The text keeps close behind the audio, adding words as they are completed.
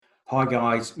Hi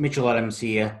guys, Mitchell Adams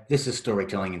here. This is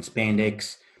Storytelling in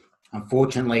Spandex.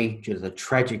 Unfortunately, due to the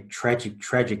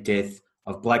tragic death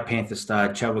of Black Panther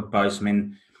star Chadwick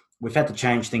Boseman, we've had to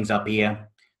change things up here,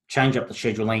 change up the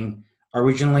scheduling.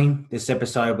 Originally, this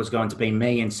episode was going to be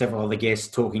me and several other guests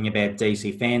talking about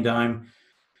DC fandom,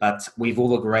 but we've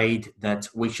all agreed that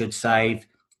we should save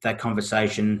that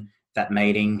conversation, that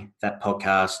meeting, that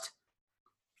podcast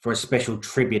for a special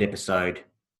tribute episode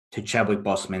to Chadwick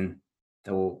Boseman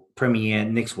that will premiere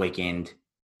next weekend.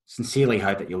 Sincerely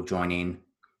hope that you'll join in.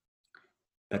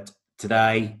 But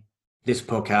today, this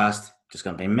podcast just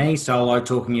going to be me solo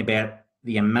talking about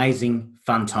the amazing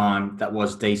fun time that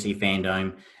was DC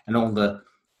fandom and all the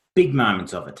big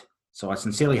moments of it. So I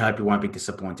sincerely hope you won't be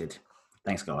disappointed.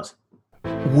 Thanks, guys.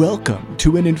 Welcome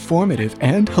to an informative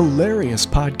and hilarious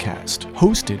podcast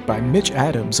hosted by Mitch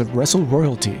Adams of Wrestle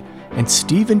Royalty and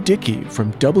Stephen Dickey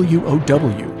from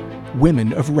WOW,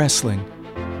 Women of Wrestling.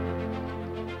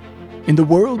 In the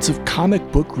worlds of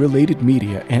comic book-related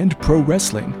media and pro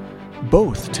wrestling,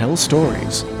 both tell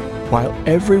stories, while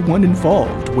everyone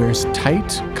involved wears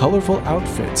tight, colorful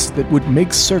outfits that would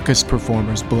make circus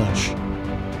performers blush.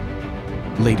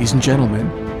 Ladies and gentlemen,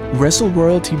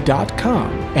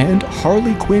 WrestleRoyalty.com and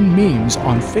Harley Quinn Memes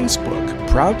on Facebook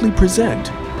proudly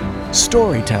present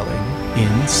Storytelling in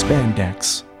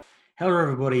Spandex. Hello,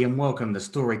 everybody, and welcome to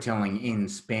Storytelling in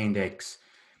Spandex.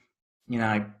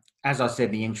 As I said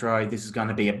in the intro, this is going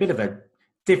to be a bit of a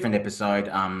different episode.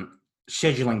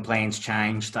 Scheduling plans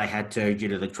changed. They had to due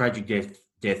to the tragic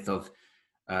death of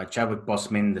Chadwick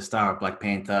Boseman, the star of Black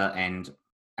Panther. And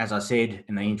as I said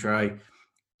in the intro,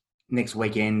 next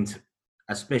weekend,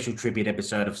 a special tribute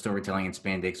episode of Storytelling in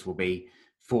Spandex will be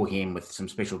for him with some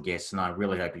special guests, and I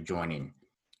really hope you join in.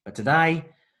 But today,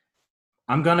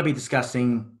 I'm going to be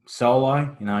discussing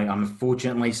solo.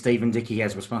 Unfortunately, Stephen Dickey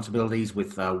has responsibilities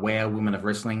with WOW, Women of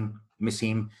Wrestling. Miss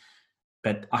him.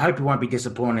 But I hope you won't be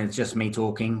disappointed. It's just me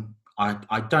talking.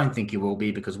 I don't think you will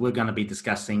be, because we're going to be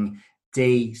discussing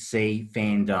DC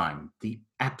Fandom, the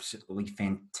absolutely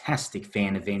fantastic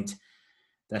fan event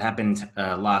that happened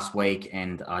last week.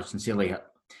 And I sincerely,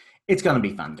 it's going to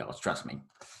be fun, guys. Trust me.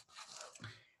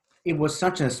 It was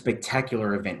such a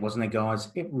spectacular event, wasn't it, guys?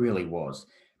 It really was.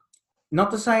 Not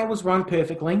to say it was run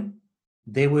perfectly.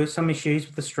 There were some issues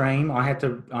with the stream. I had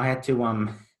to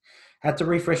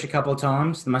refresh a couple of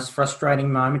times. The most frustrating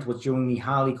moment was during the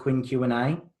Harley Quinn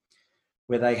Q&A,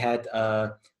 where they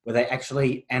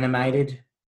actually animated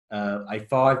a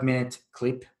 5-minute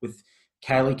clip with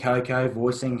Kaylee Coco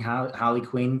voicing Harley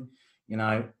Quinn.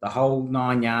 The whole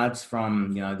 9 yards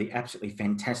from the absolutely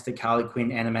fantastic Harley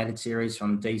Quinn animated series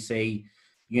from DC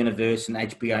Universe and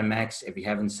HBO Max. If you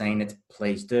haven't seen it,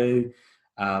 please do.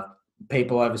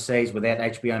 People overseas without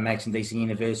HBO Max and DC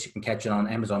Universe, you can catch it on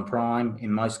Amazon Prime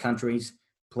in most countries.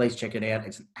 Please check it out.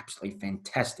 It's an absolutely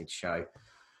fantastic show.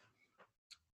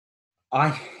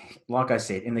 Like I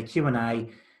said, in the Q&A,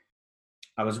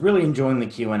 I was really enjoying the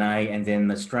Q&A, and then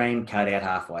the stream cut out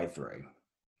halfway through.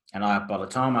 And by the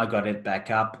time I got it back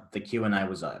up, the Q&A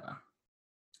was over.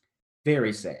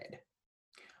 Very sad.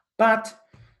 But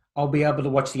I'll be able to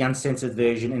watch the uncensored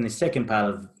version in the second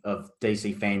part of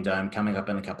DC Fandom coming up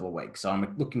in a couple of weeks. So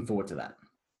I'm looking forward to that.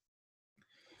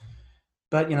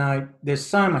 But, there's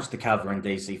so much to cover in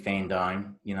DC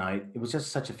Fandom. It was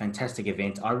just such a fantastic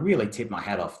event. I really tip my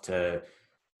hat off to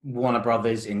Warner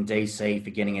Brothers in DC for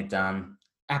getting it done.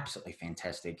 Absolutely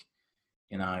fantastic.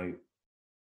 I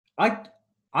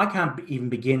can't even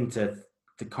begin to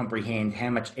comprehend how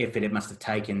much effort it must have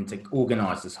taken to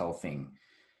organize this whole thing,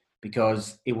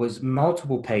 because it was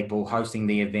multiple people hosting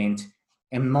the event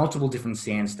in multiple different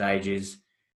sound stages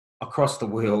across the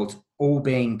world, all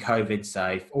being COVID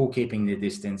safe, all keeping their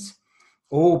distance,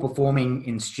 all performing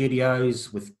in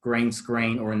studios with green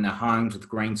screen or in their homes with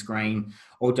green screen,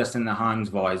 or just in their homes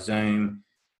via Zoom.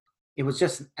 It was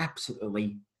just an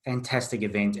absolutely fantastic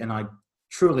event, and I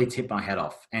truly tip my hat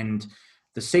off. And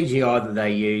the CGI that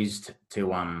they used to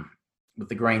with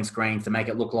the green screen to make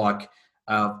it look like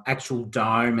actual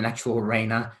dome and actual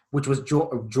arena, which was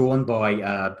drawn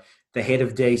by the head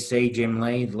of DC, Jim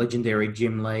Lee, the legendary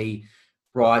Jim Lee,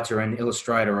 writer and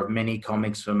illustrator of many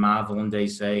comics for Marvel and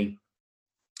DC.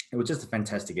 It was just a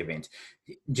fantastic event.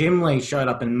 Jim Lee showed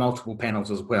up in multiple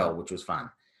panels as well, which was fun.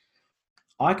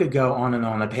 I could go on and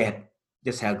on about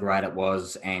just how great it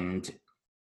was, and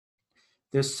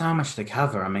there's so much to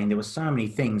cover. I mean, there were so many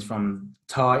things, from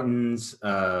Titans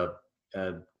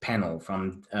panel,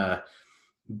 from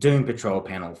Doom Patrol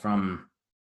panel, from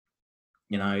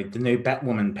the new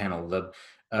Batwoman panel, the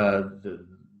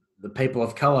people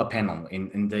of color panel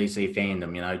in DC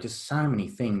fandom. Just so many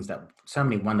things, so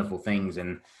many wonderful things.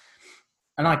 And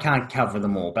and I can't cover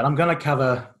them all, but I'm going to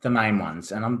cover the main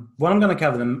ones. And I'm going to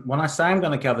cover them. When I say I'm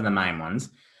going to cover the main ones,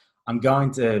 I'm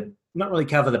going to not really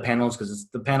cover the panels because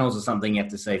the panels are something you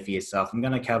have to see for yourself. I'm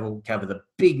going to cover the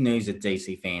big news at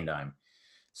DC Fandom.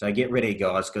 So get ready,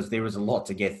 guys, because there is a lot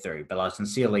to get through. But I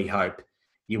sincerely hope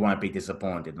you won't be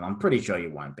disappointed, and I'm pretty sure you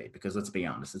won't be because let's be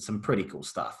honest, it's some pretty cool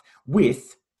stuff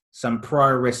with some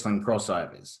pro wrestling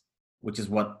crossovers, which is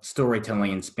what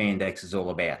storytelling in spandex is all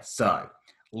about. So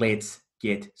let's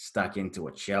get stuck into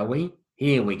it, shall we?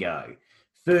 Here we go.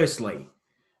 Firstly,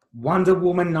 Wonder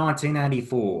Woman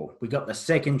 1984. We got the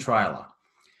second trailer.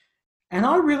 And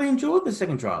I really enjoyed the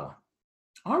second trailer.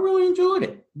 I really enjoyed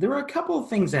it. There were a couple of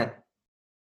things that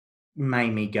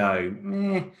made me go,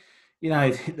 You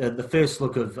know, the first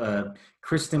look of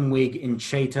Kristen Wiig in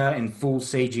Cheetah in full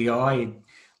CGI, it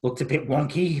looked a bit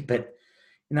wonky, but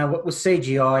you know what, with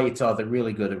CGI, it's either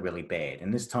really good or really bad.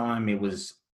 And this time it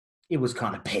was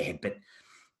kind of bad, but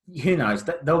who knows?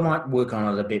 They might work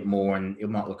on it a bit more and it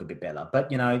might look a bit better.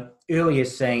 But, you know, earlier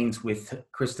scenes with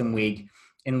Kristen Wiig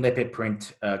in leopard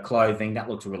print clothing, that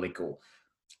looks really cool.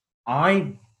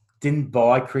 I didn't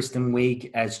buy Kristen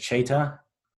Wiig as Cheetah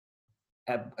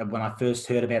when I first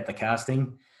heard about the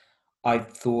casting. I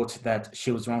thought that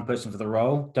she was the wrong person for the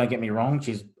role. Don't get me wrong.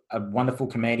 She's a wonderful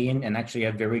comedian and actually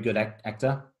a very good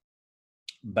actor.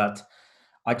 But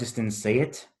I just didn't see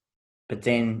it. But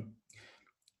then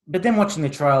watching the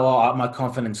trailer, my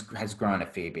confidence has grown a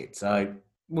fair bit. So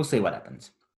we'll see what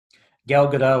happens.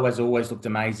 Gal Gadot has always looked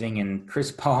amazing, and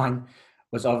Chris Pine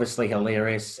was obviously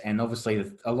hilarious. And obviously,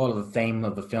 a lot of the theme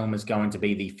of the film is going to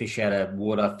be the fish out of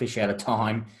water, fish out of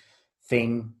time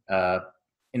thing.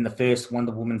 In the first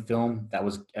Wonder Woman film, that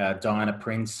was Diana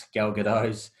Prince, Gal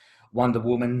Gadot's Wonder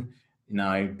Woman, you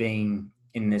know, being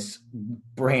in this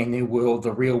brand new world,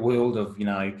 the real world of, you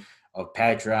know, of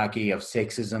patriarchy, of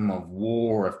sexism, of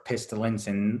war, of pestilence,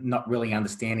 and not really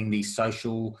understanding these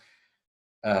social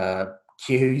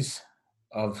cues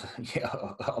of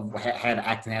how to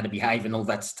act and how to behave and all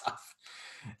that stuff.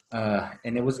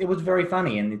 And it was very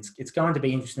funny, and it's going to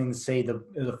be interesting to see the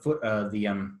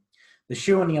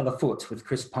shoe on the other foot with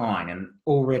Chris Pine, and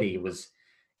already it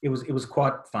was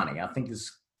quite funny. I think a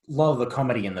lot of the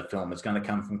comedy in the film is going to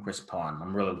come from Chris Pine.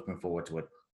 I'm really looking forward to it.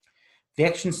 The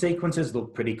action sequences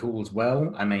look pretty cool as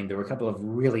well. I mean, there were a couple of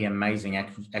really amazing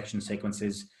action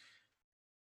sequences.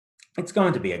 It's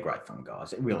going to be a great film,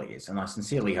 guys. It really is. And I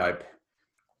sincerely hope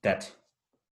that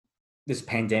this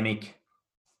pandemic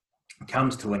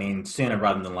comes to an end sooner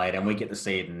rather than later and we get to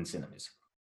see it in cinemas.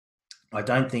 I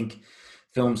don't think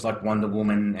films like Wonder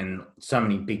Woman and so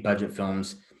many big budget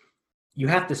films, you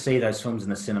have to see those films in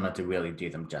the cinema to really do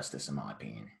them justice, in my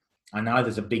opinion. I know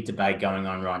there's a big debate going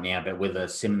on right now about whether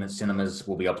cinemas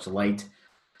will be obsolete.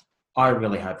 I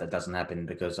really hope that doesn't happen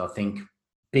because I think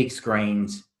big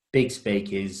screens, big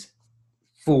speakers,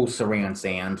 full surround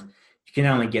sound, you can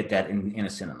only get that in a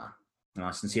cinema. And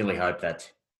I sincerely hope that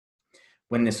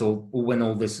when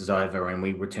all this is over and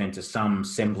we return to some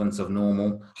semblance of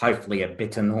normal, hopefully a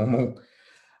better normal,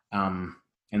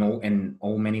 in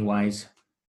all many ways,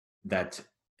 that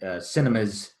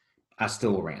cinemas are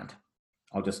still around.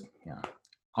 I'll just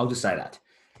say that.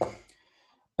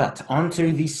 But on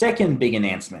to the second big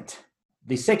announcement,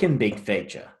 the second big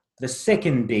feature, the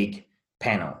second big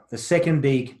panel, the second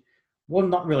big, well,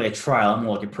 not really a trailer,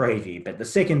 more like a preview, but the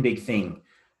second big thing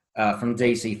from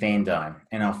DC Fandom,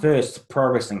 and our first pro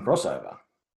wrestling crossover.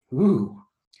 Ooh,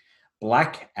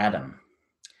 Black Adam.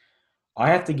 I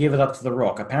have to give it up to The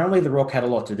Rock. Apparently, The Rock had a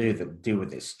lot to do with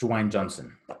this. Dwayne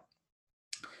Johnson.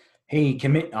 I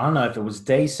don't know if it was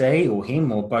DC or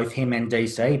him or both him and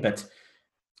DC, but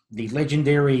the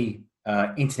legendary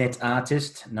internet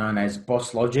artist known as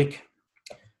Boss Logic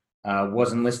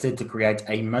was enlisted to create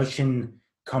a motion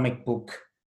comic book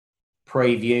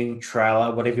preview,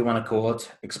 trailer, whatever you want to call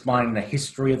it, explaining the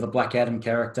history of the Black Adam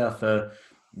character for,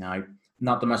 you know,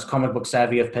 not the most comic book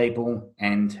savvy of people.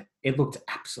 And it looked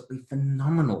absolutely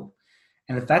phenomenal.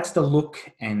 And if that's the look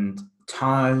and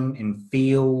tone and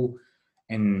feel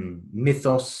and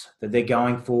mythos that they're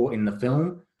going for in the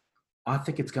film, I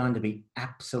think it's going to be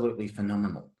absolutely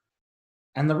phenomenal.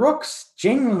 And The Rock's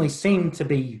genuinely seemed to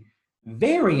be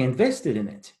very invested in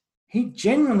it. He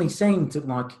genuinely seemed to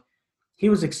like he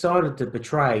was excited to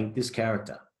portray this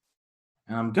character.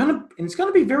 And it's going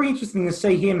to be very interesting to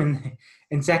see him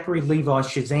and Zachary Levi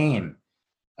Shazam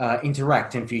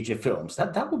interact in future films.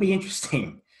 That will be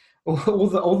interesting. All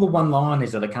the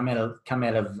one-liners that come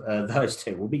out of those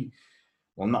two will be,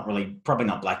 well, not really, probably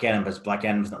not Black Adam, because Black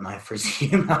Adam's not known for his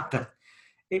humor, but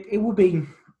it will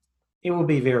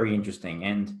be very interesting.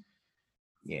 And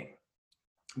yeah,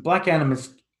 Black Adam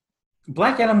is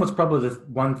Black Adam was probably the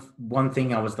one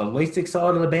thing I was the least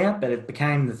excited about, but it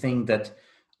became the thing that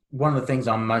one of the things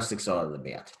I'm most excited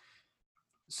about.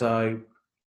 So,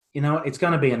 it's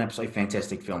going to be an absolutely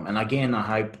fantastic film. And again, I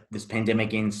hope this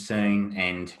pandemic ends soon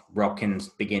and Rock can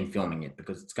begin filming it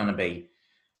because it's going to be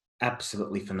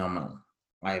absolutely phenomenal.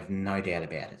 I have no doubt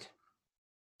about it.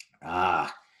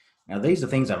 Now these are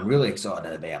things I'm really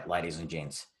excited about, ladies and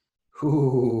gents.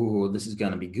 Ooh, this is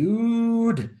going to be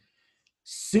good.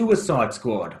 Suicide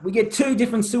Squad. We get 2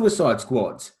 different Suicide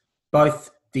Squads,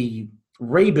 both the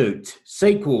reboot,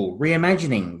 sequel,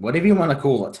 reimagining, whatever you want to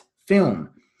call it,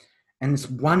 film, and this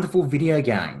wonderful video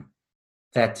game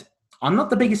that I'm not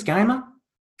the biggest gamer,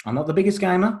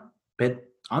 but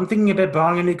I'm thinking about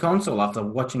buying a new console after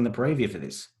watching the preview for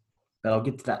this. But I'll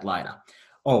get to that later.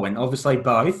 Oh, and obviously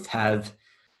both have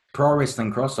pro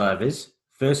wrestling crossovers.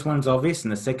 First one's obvious,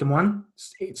 and the second one,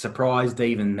 it surprised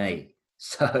even me.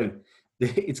 So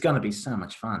it's going to be so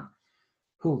much fun.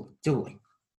 Holy dooly.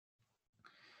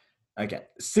 Okay,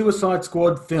 Suicide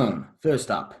Squad film.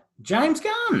 First up, James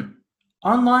Gunn,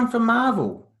 online from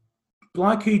Marvel.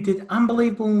 Bloke who did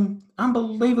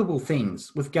unbelievable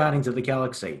things with Guardians of the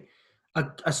Galaxy. A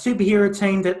superhero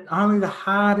team that only the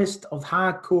hardest of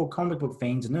hardcore comic book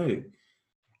fans knew.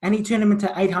 And he turned them into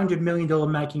 $800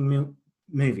 million making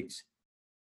movies.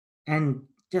 And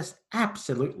just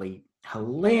absolutely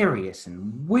hilarious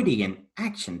and witty and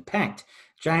action-packed.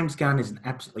 James Gunn is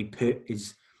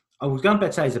I was going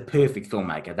to say he's a perfect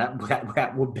filmmaker.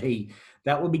 That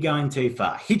would be going too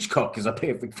far. Hitchcock is a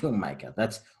perfect filmmaker.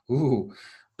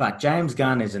 But James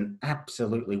Gunn is an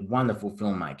absolutely wonderful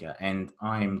filmmaker, and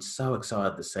I am so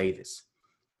excited to see this.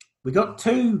 We got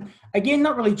 2, again,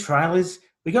 not really trailers.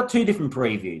 We got 2 different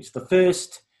previews. The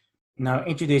first,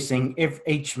 introducing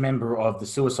each member of the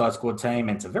Suicide Squad team,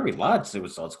 and it's a very large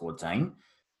Suicide Squad team,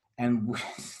 and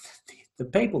the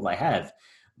people they have,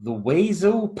 the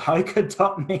Weasel, Polka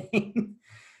Dot Man,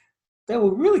 they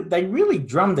really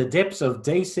drummed the depths of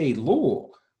DC lore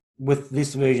with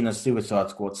this version of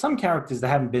Suicide Squad. Some characters that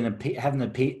haven't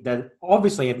appeared, that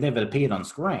obviously have never appeared on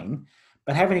screen,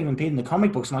 but haven't even appeared in the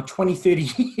comic books in like 20, 30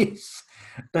 years.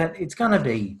 But it's going to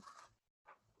be,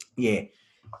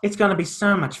 it's going to be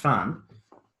so much fun.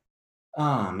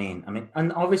 Oh, man.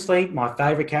 And obviously my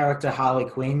favourite character, Harley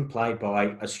Quinn, played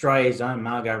by Australia's own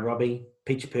Margot Robbie,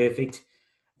 Pitch Perfect.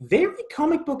 Very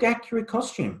comic book accurate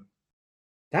costume.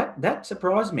 That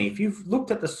surprised me. If you've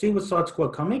looked at the Suicide Squad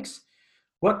comics,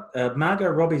 what Margot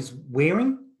Robbie's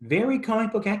wearing, very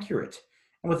comic book accurate.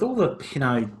 And with all the,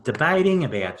 debating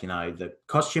about, the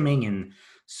costuming and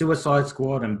Suicide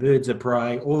Squad and Birds of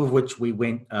Prey, all of which we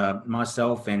went,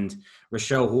 myself and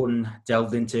Rochelle Horton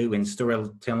delved into in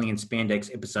Storytelling in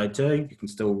Spandex episode 2. You can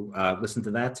still listen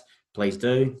to that. Please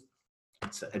do.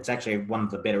 It's actually one of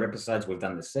the better episodes we've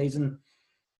done this season.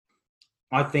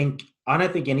 I don't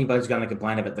think anybody's going to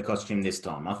complain about the costume this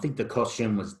time. I think the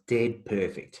costume was dead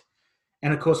perfect.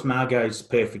 And of course, Margot's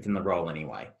perfect in the role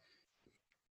anyway.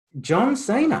 John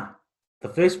Cena, the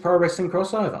first pro wrestling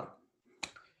crossover.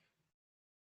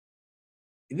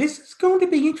 This is going to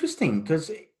be interesting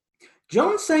because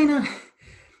John Cena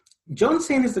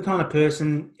is the kind of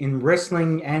person in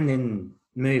wrestling and in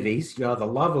movies you either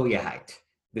love or you hate.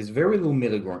 There's very little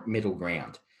middle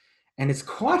ground. And it's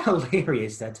quite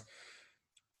hilarious that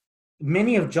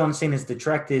many of John Cena's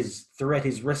detractors throughout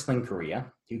his wrestling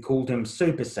career, who called him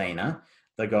Super Cena,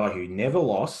 the guy who never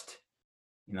lost,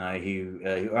 who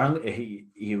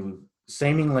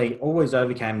seemingly always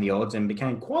overcame the odds and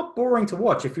became quite boring to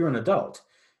watch if you're an adult.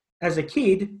 As a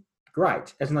kid,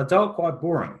 great. As an adult, quite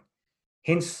boring.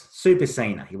 Hence, Super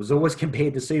Cena. He was always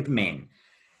compared to Superman.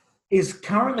 Is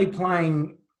currently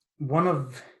playing one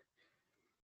of,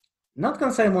 not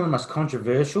going to say one of the most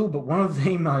controversial, but one of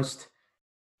the most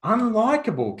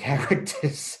unlikable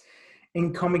characters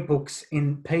in comic books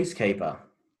in Peacekeeper.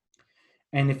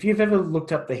 And if you've ever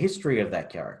looked up the history of that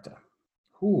character,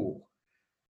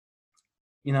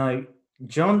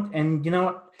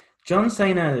 John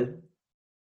Cena,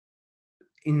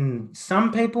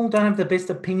 some people don't have the best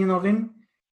opinion of him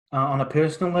on a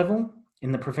personal level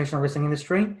in the professional wrestling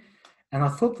industry. And I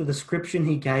thought the description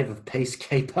he gave of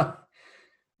Peacekeeper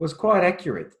was quite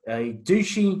accurate. A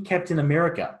douchey Captain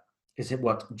America is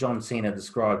what John Cena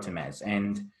described him as.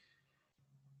 And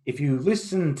if you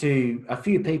listen to a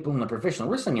few people in the professional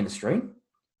wrestling industry,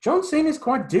 John Cena is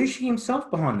quite douchey himself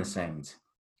behind the scenes.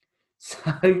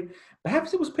 So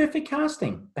perhaps it was perfect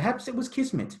casting. Perhaps it was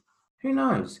kismet. Who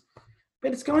knows?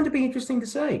 But it's going to be interesting to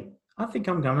see. I think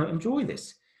I'm going to enjoy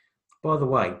this. By the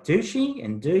way, douchey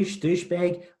and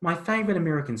douchebag, my favourite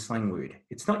American slang word.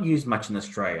 It's not used much in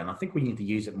Australia, and I think we need to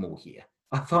use it more here.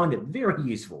 I find it very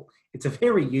useful. It's a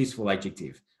very useful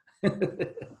adjective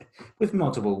with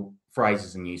multiple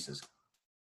phrases and uses,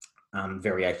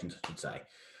 variations, I should say.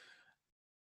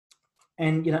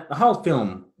 And, the whole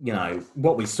film,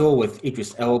 what we saw with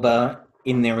Idris Elba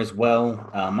in there as well,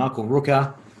 Michael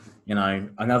Rooker,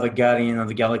 another Guardian of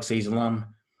the Galaxy's alum.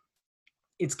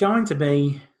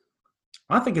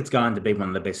 I think it's going to be one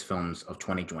of the best films of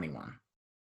 2021.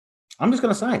 I'm just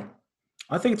going to say,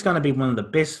 I think it's going to be one of the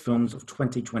best films of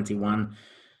 2021,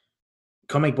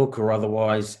 comic book or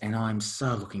otherwise, and I'm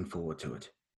so looking forward to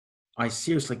it. I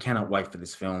seriously cannot wait for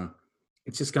this film.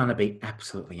 It's just going to be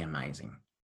absolutely amazing.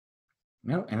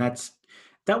 And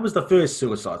that was the first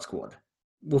Suicide Squad.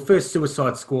 Well, first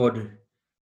Suicide Squad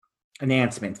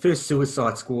announcement, first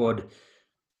Suicide Squad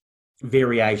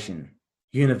variation,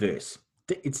 universe.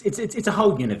 It's a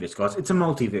whole universe, guys. It's a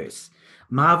multiverse.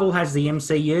 Marvel has the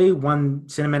MCU, one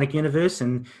cinematic universe,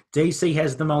 and DC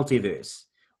has the multiverse.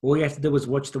 All you have to do is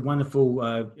watch the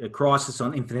wonderful Crisis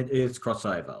on Infinite Earths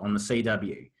crossover on the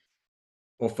CW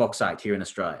or Fox 8 here in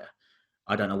Australia.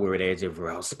 I don't know where it airs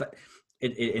everywhere else, but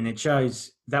it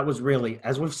shows that was really,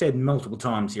 as we've said multiple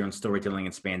times here on Storytelling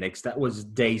and Spandex, that was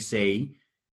DC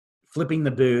flipping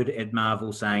the bird at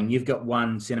Marvel saying, you've got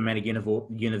one cinematic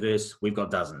universe, we've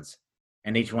got dozens,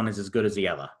 and each one is as good as the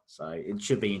other. So it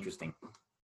should be interesting.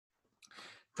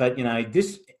 But,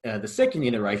 the second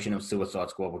iteration of Suicide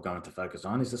Squad we're going to focus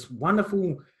on is this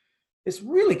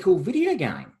really cool video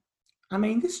game. I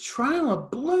mean, this trailer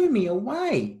blew me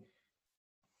away.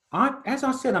 As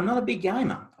I said, I'm not a big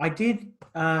gamer. I did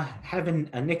have an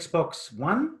Xbox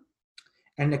One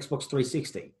and an Xbox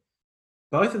 360.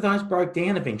 Both of those broke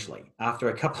down eventually after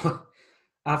a couple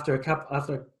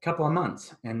of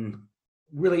months, and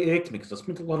really irked me because I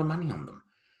spent a lot of money on them.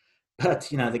 But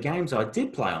the games I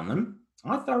did play on them,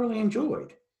 I thoroughly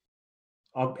enjoyed.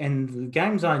 And the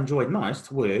games I enjoyed most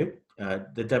were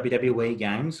the WWE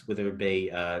games, whether it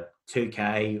be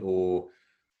 2K or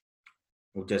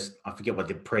just, I forget what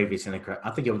the previous, I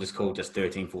think it was just called just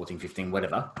 13, 14, 15,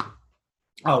 whatever.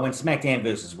 Oh, and SmackDown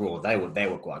versus Raw, they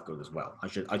were quite good as well. I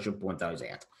should point those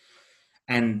out.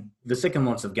 And the second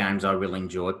lots of games I really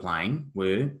enjoyed playing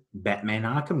were Batman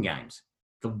Arkham games,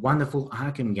 the wonderful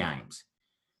Arkham games.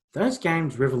 Those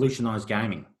games revolutionized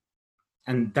gaming.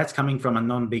 And that's coming from a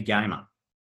non-big gamer.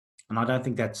 And I don't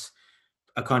think that's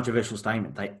a controversial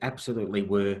statement. They absolutely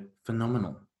were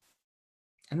phenomenal.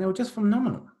 And they were just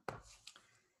phenomenal.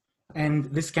 And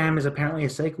this game is apparently a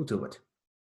sequel to it.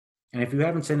 And if you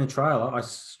haven't seen the trailer, I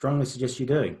strongly suggest you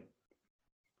do.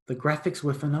 The graphics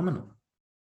were phenomenal.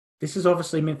 This is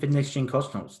obviously meant for next-gen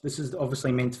consoles. This is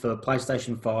obviously meant for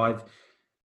PlayStation 5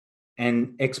 and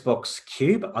Xbox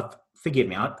Cube. Forgive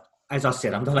me, as I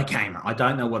said, I'm not a gamer. I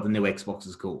don't know what the new Xbox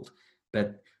is called.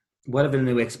 But whatever the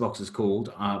new Xbox is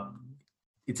called,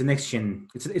 it's a next-gen.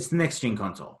 It's the next-gen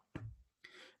console.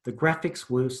 The graphics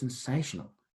were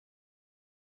sensational.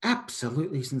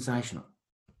 Absolutely sensational.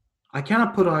 I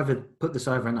cannot put this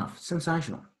over enough.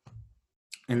 Sensational.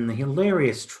 And the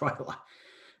hilarious trailer,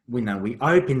 we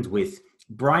opened with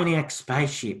Brainiac's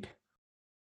spaceship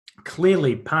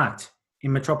clearly parked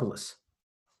in Metropolis.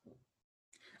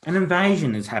 An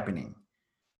invasion is happening.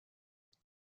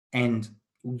 And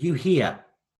you hear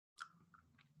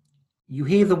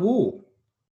the war.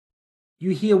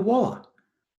 You hear war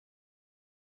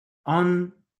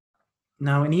on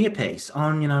an earpiece,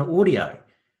 on audio,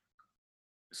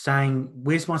 saying,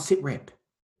 "Where's my sit rep?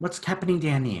 What's happening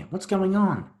down here? What's going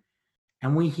on?"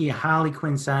 And we hear Harley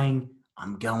Quinn saying,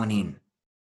 "I'm going in."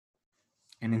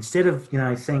 And instead of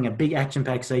seeing a big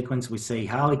action-packed sequence, we see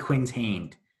Harley Quinn's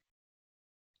hand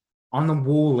on the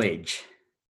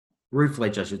roof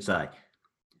ledge, I should say,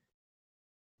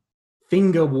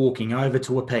 finger walking over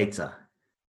to a pizza.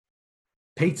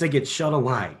 Pizza gets shot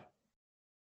away.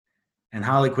 And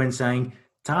Harley Quinn saying,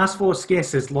 "Task Force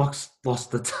Guest has lost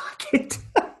the target."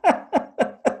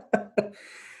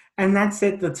 And that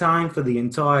set the tone for the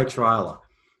entire trailer.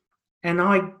 And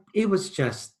it was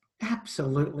just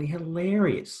absolutely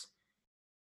hilarious.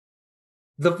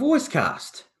 The voice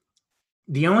cast.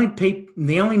 The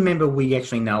only member we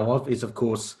actually know of is, of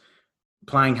course,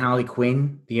 playing Harley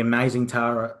Quinn, the amazing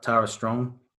Tara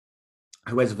Strong,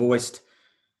 who has voiced,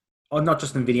 not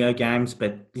just in video games,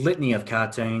 but litany of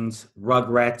cartoons,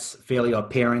 Rugrats, Fairly Odd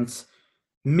Parents,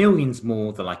 millions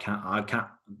more that I can't,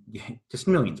 just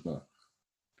millions more.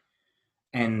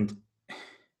 And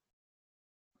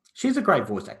she's a great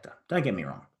voice actor. Don't get me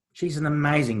wrong. She's an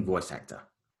amazing voice actor.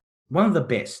 One of the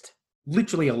best,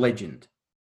 literally a legend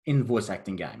in the voice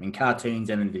acting game, in cartoons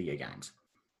and in video games.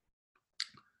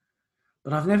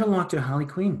 But I've never liked her Harley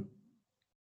Quinn.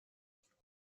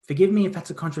 Forgive me if that's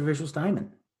a controversial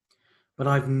statement, but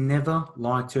I've never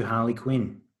liked her Harley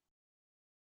Quinn.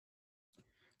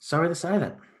 Sorry to say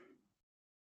that.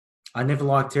 I never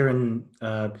liked her, and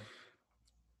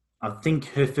I think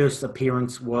her first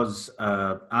appearance was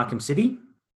Arkham City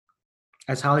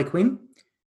as Harley Quinn.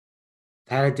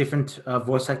 They had a different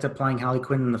voice actor playing Harley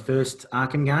Quinn in the first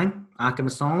Arkham game, Arkham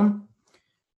Asylum.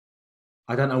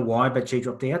 I don't know why, but she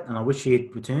dropped out, and I wish she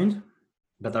had returned.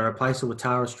 But they replaced her with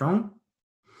Tara Strong.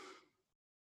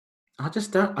 I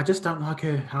just don't like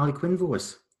her Harley Quinn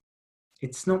voice.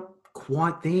 It's not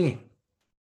quite there.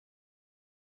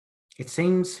 It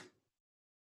seems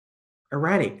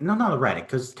erratic. No, not erratic,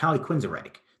 because Harley Quinn's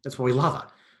erratic. That's why we love her.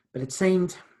 But it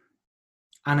seemed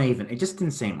uneven. It just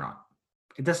didn't seem right.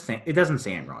 It doesn't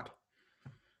seem right.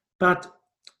 But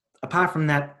apart from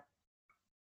that,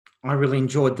 I really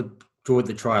enjoyed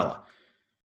the trailer.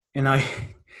 And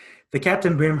the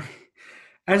Captain Boomerang,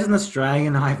 as an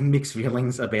Australian, I have mixed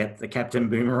feelings about the Captain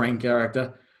Boomerang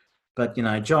character. But,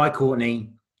 Jai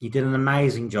Courtney, he did an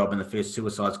amazing job in the first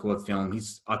Suicide Squad film.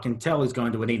 I can tell he's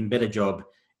going to do an even better job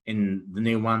in the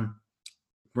new one.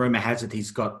 Rumour has it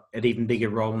he's got an even bigger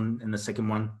role in the second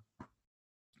one.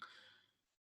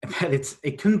 But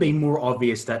it couldn't be more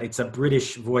obvious that it's a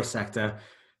British voice actor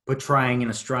portraying an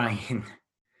Australian.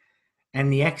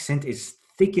 And the accent is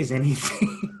thick as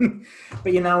anything.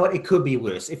 But you know what? It could be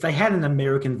worse. If they had an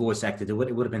American voice actor do it,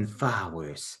 it would have been far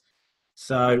worse.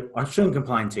 So I shouldn't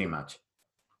complain too much.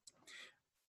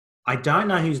 I don't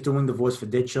know who's doing the voice for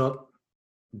Deadshot.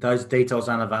 Those details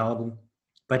aren't available.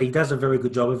 But he does a very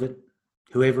good job of it,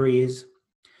 whoever he is.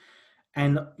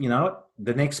 And,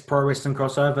 the next pro wrestling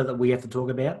crossover that we have to talk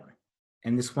about,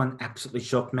 and this one absolutely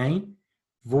shocked me,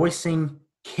 voicing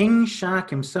King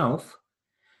Shark himself,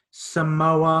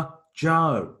 Samoa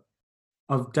Joe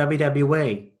of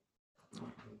WWE,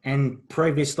 and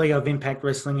previously of Impact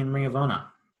Wrestling and Ring of Honor.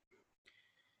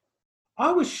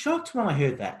 I was shocked when I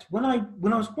heard that. When I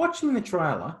was watching the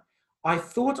trailer, I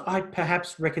thought I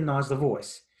perhaps recognized the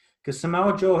voice, because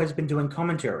Samoa Joe has been doing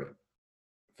commentary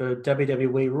for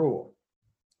WWE Raw.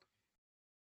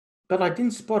 But I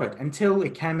didn't spot it until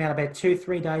it came out about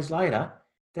 2-3 days later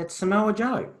that Samoa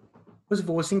Joe was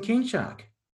voicing King Shark.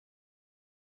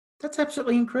 That's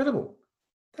absolutely incredible.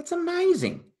 That's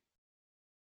amazing.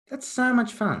 That's so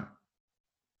much fun.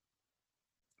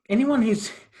 Anyone who's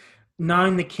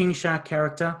known the King Shark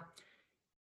character,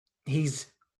 he's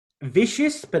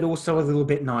vicious but also a little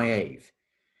bit naive.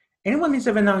 Anyone who's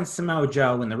ever known Samoa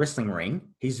Joe in the wrestling ring,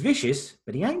 he's vicious,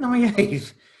 but he ain't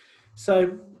naive.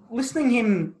 So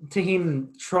listening to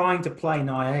him trying to play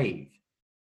naive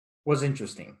was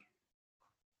interesting.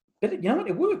 But you know what?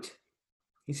 It worked.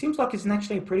 He seems like he's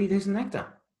actually a pretty decent actor.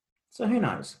 So who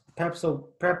knows? Perhaps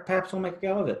he'll make a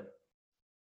go of it.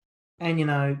 And,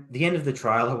 the end of the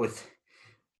trailer with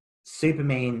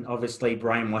Superman obviously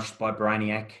brainwashed by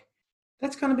Brainiac,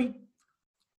 that's going to be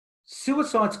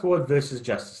Suicide Squad versus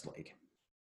Justice League.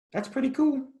 That's pretty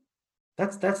cool.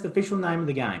 That's the official name of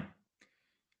the game.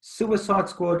 Suicide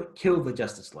Squad killed the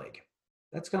Justice League.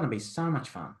 That's going to be so much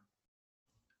fun.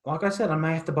 Like I said, I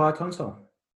may have to buy a console.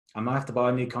 I might have to buy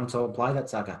a new console and play that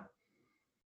sucker.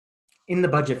 In the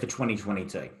budget for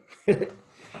 2022.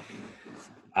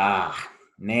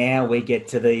 Now we get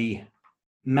to the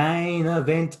main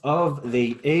event of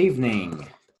the evening.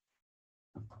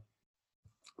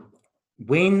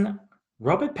 When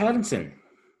Robert Pattinson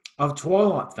of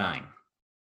Twilight fame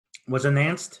was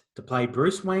announced to play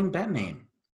Bruce Wayne Batman,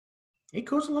 it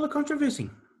caused a lot of controversy.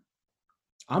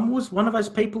 I was one of those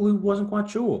people who wasn't quite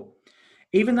sure.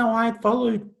 Even though I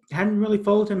hadn't really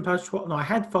followed him post-Twilight. No, I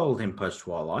had followed him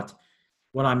post-Twilight.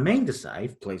 What I mean to say,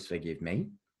 please forgive me,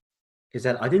 is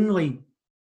that I didn't really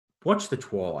watch the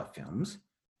Twilight films,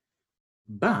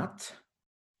 but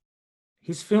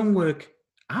his film work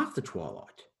after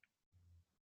Twilight,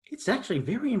 it's actually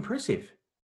very impressive.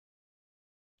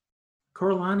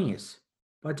 Coriolanus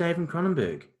by David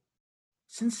Cronenberg.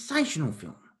 Sensational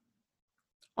film.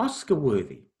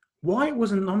 Oscar-worthy. Why it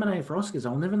wasn't nominated for Oscars,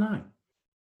 I'll never know.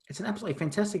 It's an absolutely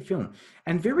fantastic film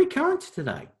and very current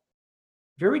today.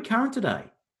 Very current today.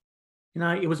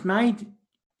 It was made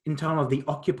in time of the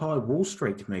Occupy Wall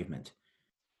Street movement.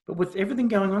 But with everything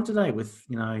going on today, with,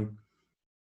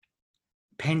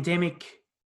 pandemic,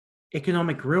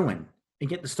 economic ruin, and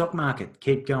get the stock market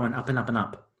keep going up and up and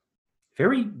up.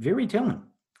 Very, very telling.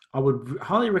 I would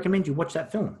highly recommend you watch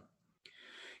that film.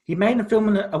 He made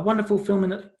a wonderful film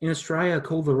in Australia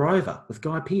called The Rover with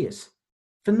Guy Pearce.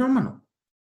 Phenomenal.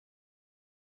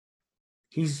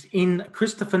 He's in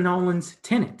Christopher Nolan's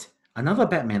Tenet, another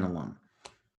Batman alum.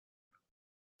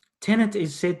 Tenet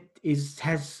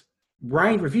has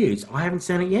rave reviews. I haven't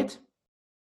seen it yet.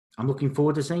 I'm looking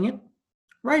forward to seeing it.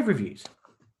 Rave reviews.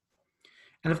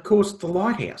 And of course, The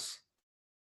Lighthouse.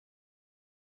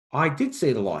 I did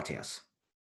see The Lighthouse.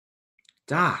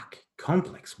 Dark,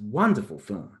 complex, wonderful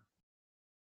film.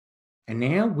 And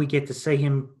now we get to see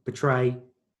him portray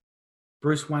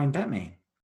Bruce Wayne Batman.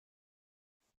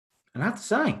 And I have to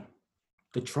say,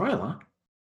 the trailer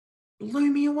blew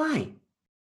me away.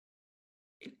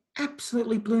 It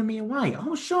absolutely blew me away. I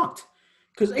was shocked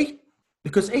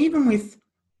because even with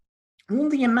all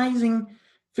the amazing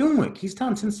film work he's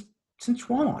done since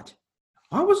Twilight,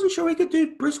 I wasn't sure he could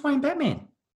do Bruce Wayne Batman.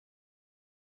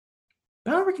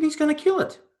 But I reckon he's going to kill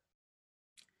it.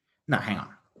 No, hang on.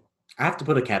 I have to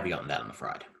put a caveat on that, I'm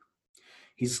afraid.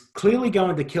 He's clearly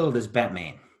going to kill it as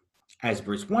Batman. As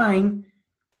Bruce Wayne,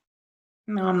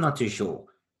 no, I'm not too sure.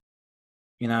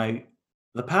 You know,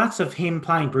 the parts of him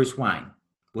playing Bruce Wayne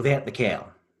without the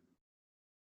cowl,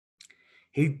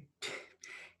 he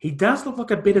does look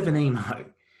like a bit of an emo.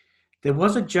 There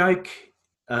was a joke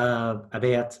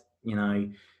about, you know,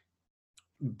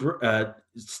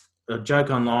 a joke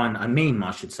online, a meme,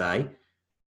 I should say,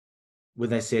 where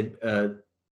they said,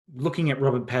 looking at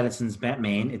Robert Pattinson's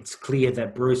Batman, it's clear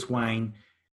that Bruce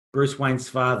Wayne's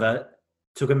father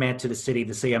took him out to the city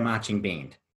to see a marching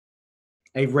band.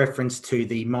 A reference to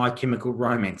the My Chemical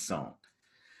Romance song.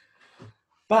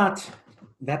 But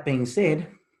that being said,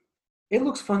 it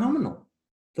looks phenomenal.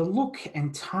 The look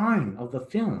and tone of the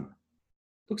film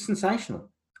looks sensational.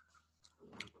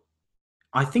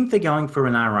 I think they're going for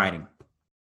an R rating.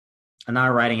 An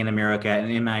R rating in America,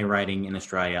 an MA rating in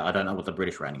Australia. I don't know what the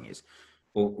British rating is,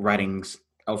 or ratings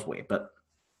elsewhere. But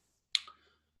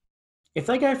if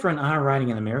they go for an R rating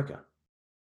in America,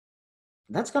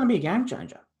 that's going to be a game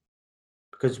changer.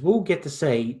 Because we'll get to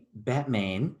see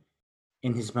Batman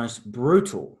in his most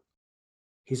brutal,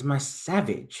 his most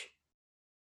savage,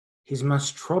 his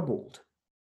most troubled.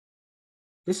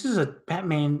 This is a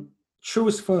Batman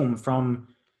truest form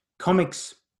from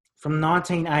comics from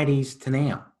 1980s to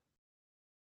now.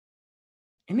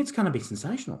 And it's going to be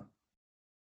sensational.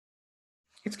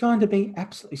 It's going to be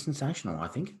absolutely sensational, I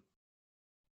think.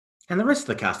 And the rest of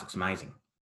the cast looks amazing.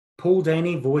 Paul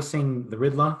Dini voicing the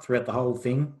Riddler throughout the whole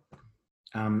thing.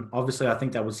 Obviously, I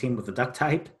think that was him with the duct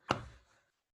tape.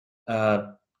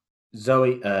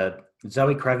 Zoe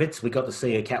Kravitz, we got to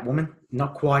see a Catwoman.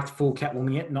 Not quite full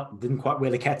Catwoman yet. Didn't quite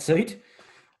wear the cat suit.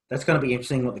 That's going to be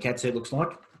interesting what the cat suit looks like.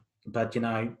 But, you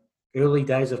know, early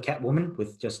days of Catwoman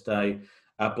with just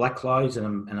black clothes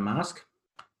and a mask.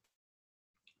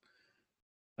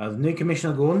 The new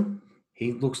Commissioner Gordon,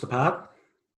 he looks the part.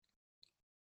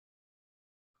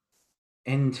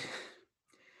 And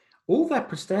all that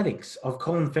prosthetics of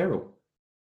Colin Farrell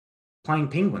playing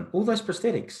Penguin, all those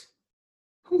prosthetics.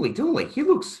 Holy dooly, he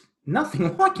looks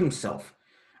nothing like himself.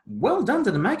 Well done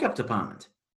to the makeup department,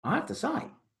 I have to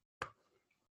say.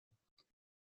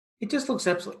 It just looks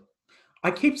absolutely...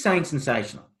 I keep saying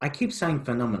sensational. I keep saying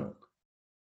phenomenal.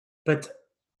 But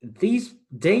these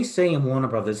DC and Warner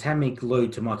Brothers had me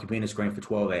glued to my computer screen for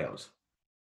 12 hours.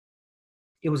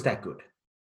 It was that good.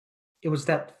 It was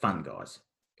that fun, guys.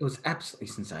 It was absolutely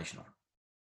sensational.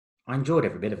 I enjoyed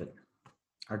every bit of it.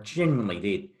 I genuinely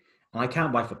did. And I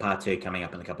can't wait for part 2 coming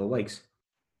up in a couple of weeks.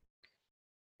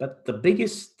 But the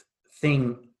biggest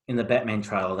thing in the Batman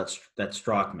trailer that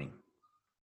struck me,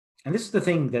 and this is the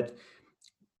thing that,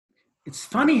 it's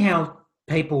funny how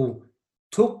people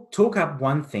talk up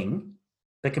one thing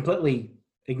but completely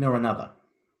ignore another.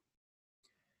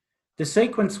 The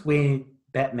sequence where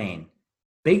Batman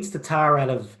beats the tar out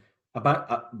of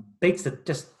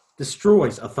just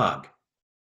destroys a thug,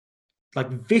 like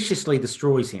viciously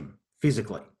destroys him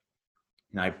physically.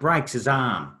 You know, breaks his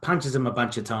arm, punches him a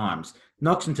bunch of times,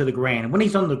 knocks him to the ground. And when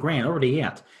he's on the ground, already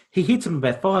out, he hits him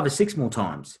about 5 or 6 more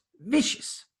times.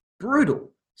 Vicious,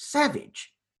 brutal,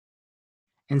 savage.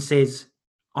 And says,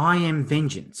 I am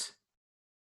vengeance.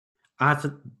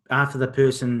 After the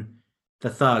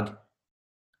thug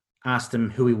asked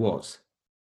him who he was.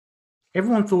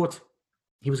 Everyone thought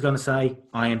he was going to say,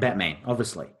 I am Batman,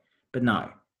 obviously. But no.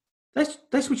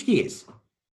 They switched gears.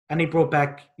 And he brought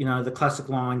back, you know, the classic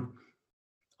line,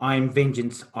 I am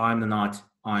vengeance, I am the night,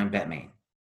 I am Batman.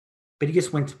 But he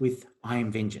just went with, I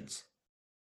am vengeance.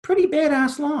 Pretty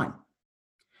badass line.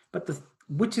 But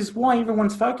which is why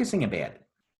everyone's focusing on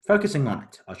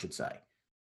it, I should say.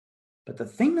 But the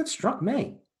thing that struck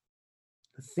me,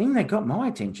 the thing that got my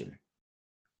attention,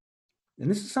 and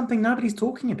this is something nobody's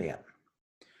talking about,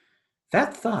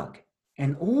 that thug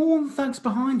and all the thugs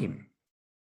behind him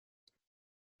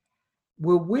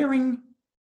were wearing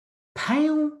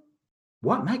pale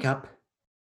white makeup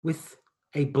with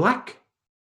a black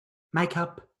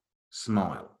makeup,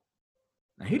 smile.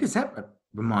 Now, who does that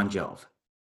remind you of?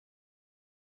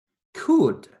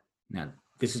 Could, now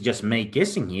this is just me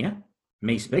guessing here,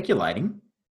 me speculating,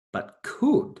 but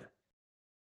could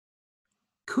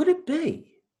it be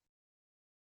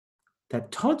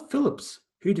that Todd Phillips,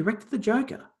 who directed The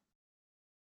Joker,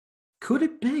 could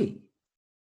it be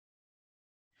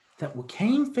that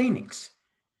Joaquin Phoenix,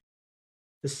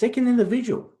 the second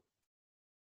individual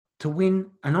to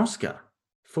win an Oscar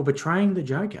for portraying the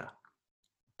Joker,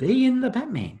 be in The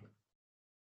Batman?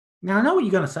 Now, I know what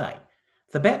you're going to say.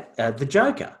 The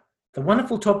Joker, the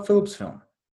wonderful Todd Phillips film,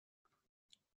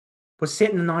 was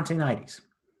set in the 1980s.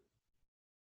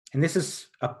 And this is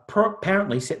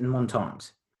apparently set in modern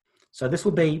times. So this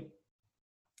will be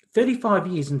 35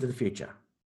 years into the future.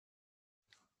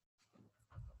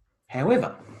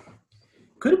 However,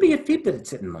 could it be a fib that it's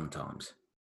set in modern times?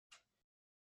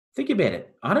 Think about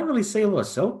it. I don't really see I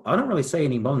don't really see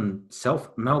any modern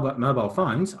mobile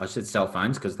phones. I said cell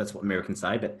phones because that's what Americans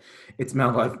say, but it's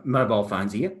mobile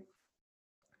phones here.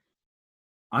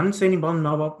 I don't see any modern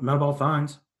mobile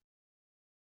phones.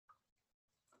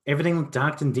 Everything looked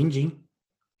dark and dingy.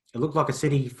 It looked like a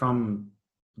city from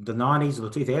the 90s or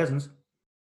the 2000s.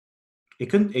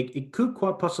 It could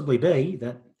quite possibly be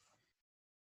that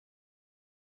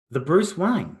the Bruce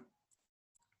Wayne,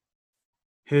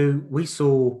 who we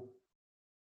saw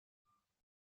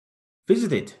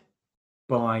visited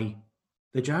by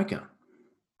the Joker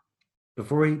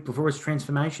before his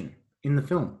transformation in the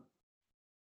film,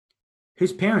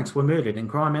 whose parents were murdered in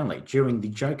Crime Alley during the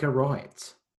Joker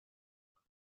riots.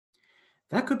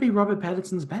 That could be Robert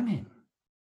Pattinson's Batman.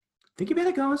 Think about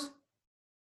it, guys.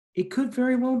 It could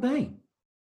very well be.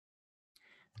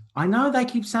 I know they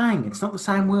keep saying it's not the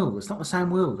same world, it's not the same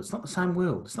world, it's not the same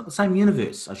world, it's not the same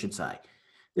universe, I should say.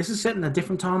 This is set in a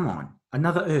different timeline,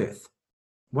 another Earth,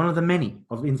 one of the many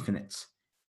of infinites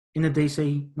in the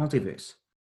DC multiverse.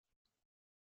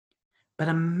 But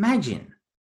imagine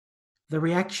the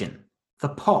reaction, the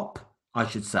pop, I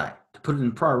should say, to put it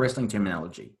in pro wrestling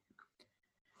terminology,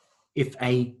 if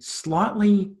a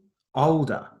slightly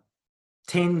older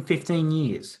 10, 15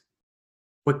 years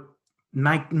were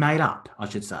made up, I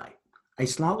should say, a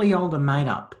slightly older made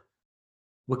up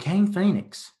Joaquin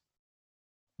Phoenix's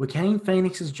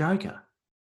Joker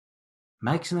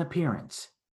makes an appearance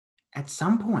at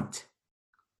some point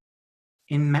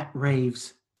in Matt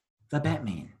Reeves' The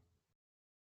Batman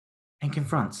and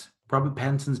confronts Robert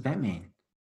Pattinson's Batman.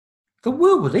 The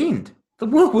world would end. The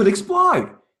world would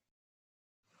explode.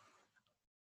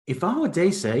 If I were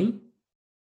DC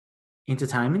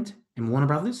Entertainment and Warner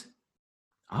Brothers,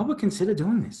 I would consider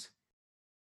doing this.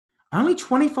 Only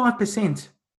 25%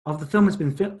 of the film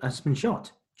has been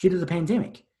shot due to the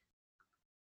pandemic.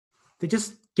 They're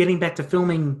just getting back to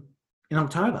filming in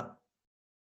October.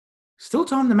 Still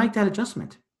time to make that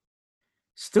adjustment.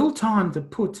 Still time to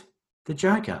put the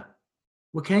Joker,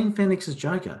 Joaquin Phoenix's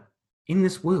Joker, in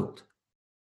this world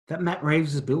that Matt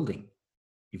Reeves is building.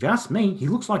 If you ask me, he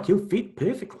looks like he'll fit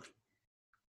perfectly.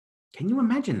 Can you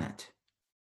imagine that?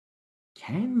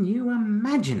 Can you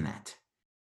imagine that?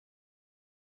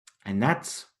 And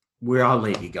that's where I'll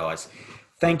leave you guys.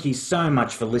 Thank you so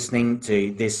much for listening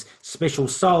to this special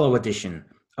solo edition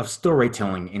of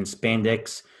Storytelling in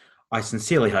Spandex. I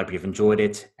sincerely hope you've enjoyed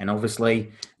it. And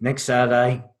obviously, next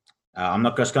Saturday, I'm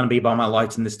not just going to be by my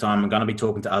lonesome this time. I'm going to be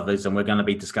talking to others, and we're going to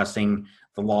be discussing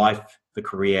the life, the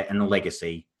career, and the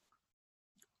legacy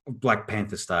of Black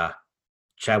Panther star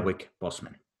Chadwick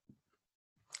Boseman.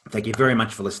 Thank you very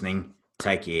much for listening.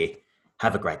 Take care.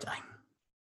 Have a great day.